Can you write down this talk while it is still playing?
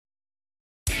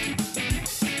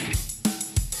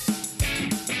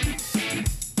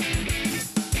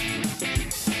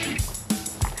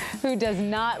Who does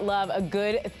not love a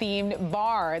good themed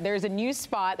bar? There's a new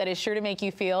spot that is sure to make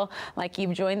you feel like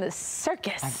you've joined the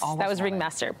circus. That was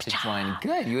Ringmaster. To join.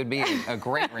 Good. You would be a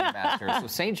great ringmaster. So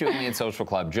St. Julian Social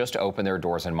Club just opened their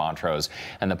doors in Montrose,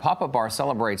 and the pop-up bar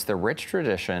celebrates the rich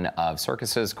tradition of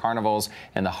circuses, carnivals,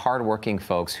 and the hardworking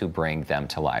folks who bring them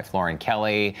to life. Lauren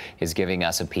Kelly is giving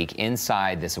us a peek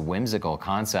inside this whimsical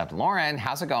concept. Lauren,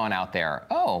 how's it going out there?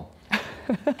 Oh.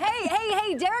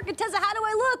 Hey, Derek and Tessa, how do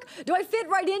I look? Do I fit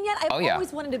right in yet? I've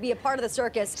always wanted to be a part of the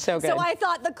circus. So good. So I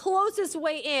thought the closest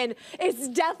way in is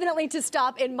definitely to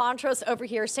stop in Montrose over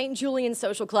here, St. Julian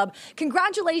Social Club.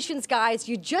 Congratulations, guys.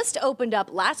 You just opened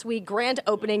up last week, grand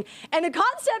opening, and the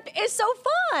concept is so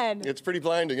fun. It's pretty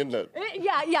blinding, isn't it?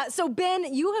 Yeah. So,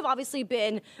 Ben, you have obviously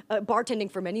been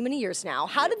bartending for many, many years now.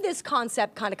 How did this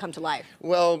concept kind of come to life?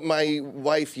 Well, my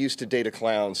wife used to date a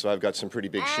clown, so I've got some pretty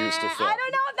big shoes to fill. I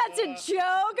don't know if that's a joke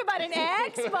about an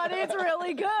ex, but it's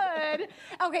really good.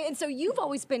 Okay, and so you've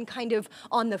always been kind of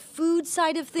on the food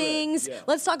side of things. Yeah.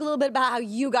 Let's talk a little bit about how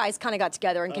you guys kind of got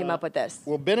together and came up with this.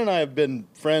 Well, Ben and I have been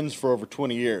friends for over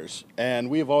 20 years, and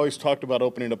we have always talked about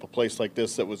opening up a place like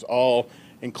this that was all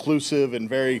inclusive and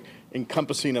very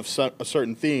encompassing of a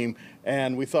certain theme,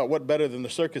 and we thought, what better than the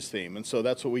circus theme? And so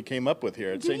that's what we came up with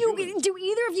here at St. Julian. Do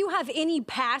either of you have any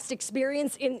past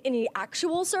experience in any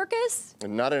actual circus?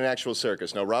 Not an actual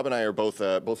circus. No, Rob and I are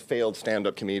both failed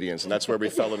stand-up comedians, and that's where we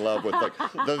fell in love with like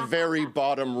the very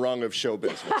bottom rung of show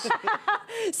business.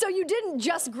 So you didn't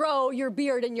just grow your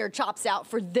beard and your chops out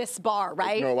for this bar,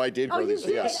 right? No, I did grow these.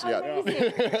 Did? Yes,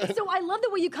 yeah. So I love the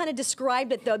way you kind of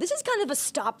described it, though. This is kind of a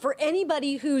stop for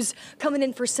anybody who's coming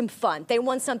in for some fun. They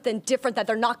want something different that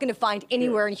they're not going to find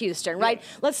anywhere in Houston, right?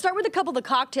 Yeah. Let's start with a couple of the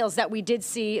cocktails that we did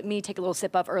see me take a little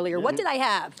sip of earlier. What did I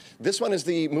have? This one is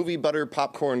the movie butter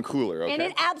popcorn cooler, okay? And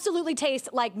it absolutely tastes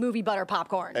like movie butter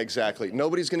popcorn. Exactly.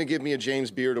 Nobody's going to give me a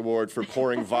James Beard Award for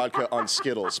pouring vodka on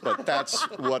Skittles, but that's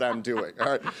what I'm doing. All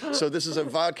right. So this is a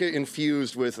vodka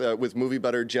infused with movie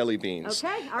butter jelly beans.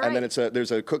 Okay. All right. And then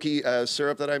there's a cookie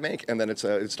syrup that I make, and then it's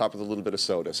topped with a little bit of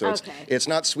soda. So it's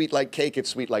not sweet like cake, it's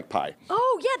sweet like pie.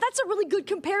 Oh yeah, that's a really good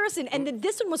comparison. And then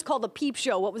this one was called the Peep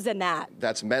Show. What was in that?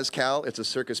 That's mezcal. It's a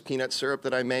circus peanut syrup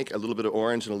that I make, a little bit of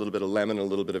orange and a little bit of lemon and a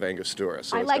little bit of Angostura.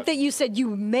 So I like that you said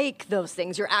you make those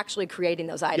things. You're actually creating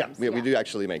those items. Yeah, we do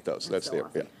actually make those. That's so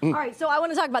awesome. All right, so I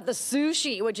want to talk about the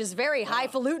sushi, which is very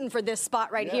highfalutin for this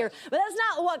spot right here. But that's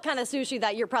not what kind of sushi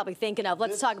that you're probably thinking of.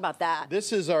 Let's talk about that.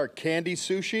 This is our candy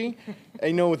sushi. And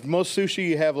you know, with most sushi,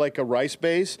 you have like a rice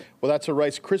base. Well, that's a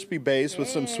Rice Krispie base with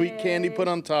some sweet candy put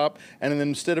on top. And then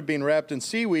instead of being wrapped in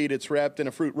seaweed, it's wrapped in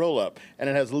a fruit roll-up. And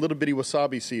it has a little bitty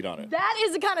wasabi seed on it. That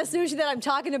is the kind of sushi that I'm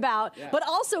talking about. Yeah. But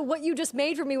also what you just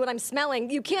made for me, what I'm smelling,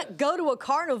 you can't go to a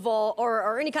carnival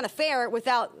or any kind of fair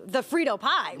without the Frito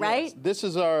pie, right? Yes. This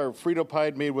is our Frito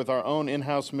pie made with our own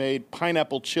in-house made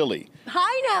pineapple chili.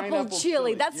 Pineapple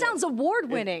chili. That sounds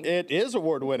award-winning. It is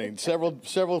award-winning,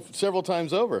 several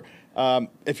times over.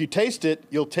 If you taste it,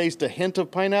 you'll taste a hint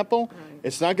of pineapple. Right.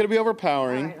 It's not going to be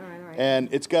overpowering, and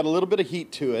it's got a little bit of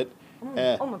heat to it.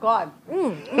 Oh my God!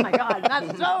 Oh my God!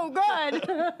 That's so good.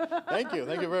 Thank you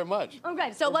very much.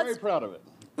 Okay, so I'm very proud of it.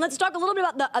 Let's talk a little bit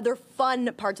about the other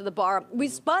fun parts of the bar. We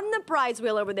spun the prize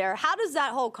wheel over there. How does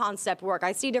that whole concept work?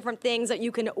 I see different things that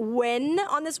you can win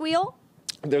on this wheel.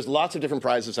 There's lots of different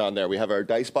prizes on there. We have our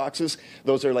dice boxes.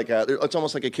 Those are like it's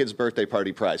almost like a kid's birthday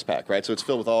party prize pack, right? So it's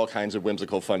filled with all kinds of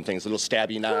whimsical fun things, little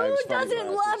stabby knives. Who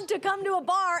doesn't love to come to a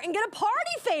bar and get a party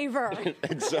favor?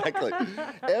 Exactly.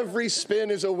 Every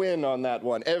spin is a win on that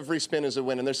one. Every spin is a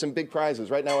win. And there's some big prizes.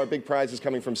 Right now our big prize is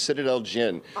coming from Citadel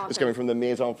Gin. Awesome. It's coming from the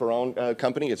Maison Ferrand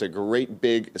company. It's a great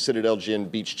big Citadel Gin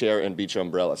beach chair and beach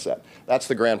umbrella set. That's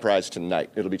the grand prize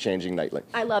tonight. It'll be changing nightly.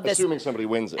 I love this. Assuming somebody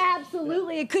wins it.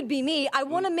 Absolutely. It could be me.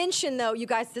 I want to mention, though, you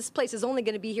guys, this place is only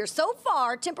going to be here so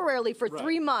far, temporarily, for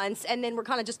 3 months, and then we're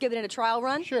kind of just giving it a trial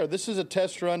run? Sure. This is a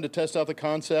test run to test out the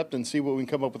concept and see what we can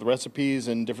come up with recipes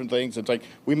and different things. It's like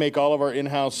we make all of our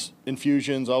in-house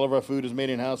infusions. All of our food is made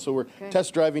in-house, so we're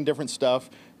test driving different stuff.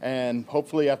 And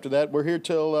hopefully after that, we're here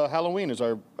till Halloween is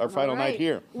our final night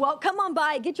here. Well, come on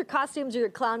by, get your costumes or your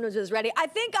clown noses ready. I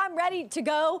think I'm ready to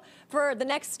go for the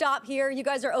next stop here. You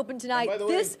guys are open tonight.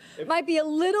 This might be a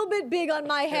little bit big on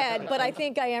my head, but I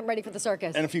think I am ready for the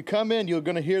circus. And if you come in, you're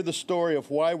going to hear the story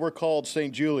of why we're called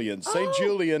St. Julian. St.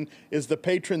 Julian is the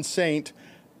patron saint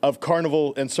of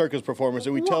carnival and circus performers,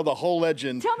 and we tell the whole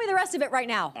legend. Tell me the rest of it right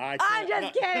now. I'm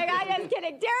just kidding.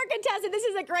 Derek and Tessa, this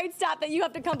is a great stop that you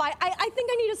have to come by. I think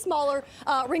I need a smaller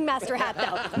ringmaster hat,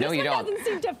 though. No, you don't. Doesn't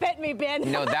seem to fit me,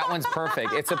 Ben. No, that one's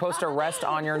perfect. It's supposed to rest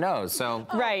on your nose, so.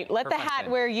 Right, let the hat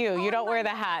wear you. You don't wear the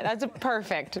hat. That's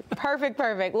perfect. Perfect.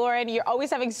 Lauren, you're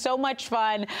always having so much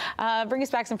fun. Bring us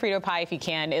back some Frito pie if you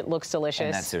can. It looks delicious.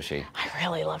 And that sushi. I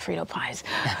really love Frito pies.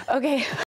 Okay.